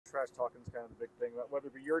trash talking is kind of the big thing. Whether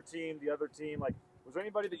it be your team, the other team, like, was there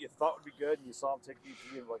anybody that you thought would be good and you saw him take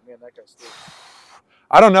DP and like, man, that guy stinks?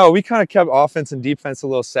 I don't know. We kind of kept offense and defense a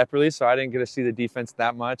little separately, so I didn't get to see the defense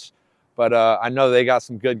that much. But I know they got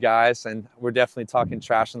some good guys, and we're definitely talking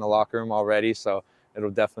trash in the locker room already, so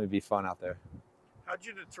it'll definitely be fun out there. How'd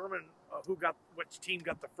you determine which team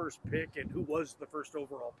got the first pick and who was the first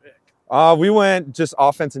overall pick? We went just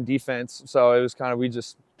offense and defense, so it was kind of, we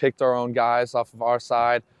just picked our own guys off of our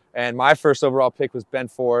side. And my first overall pick was Ben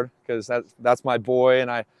Ford, because that's my boy,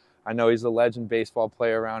 and I know he's a legend baseball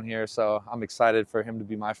player around here, so I'm excited for him to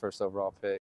be my first overall pick.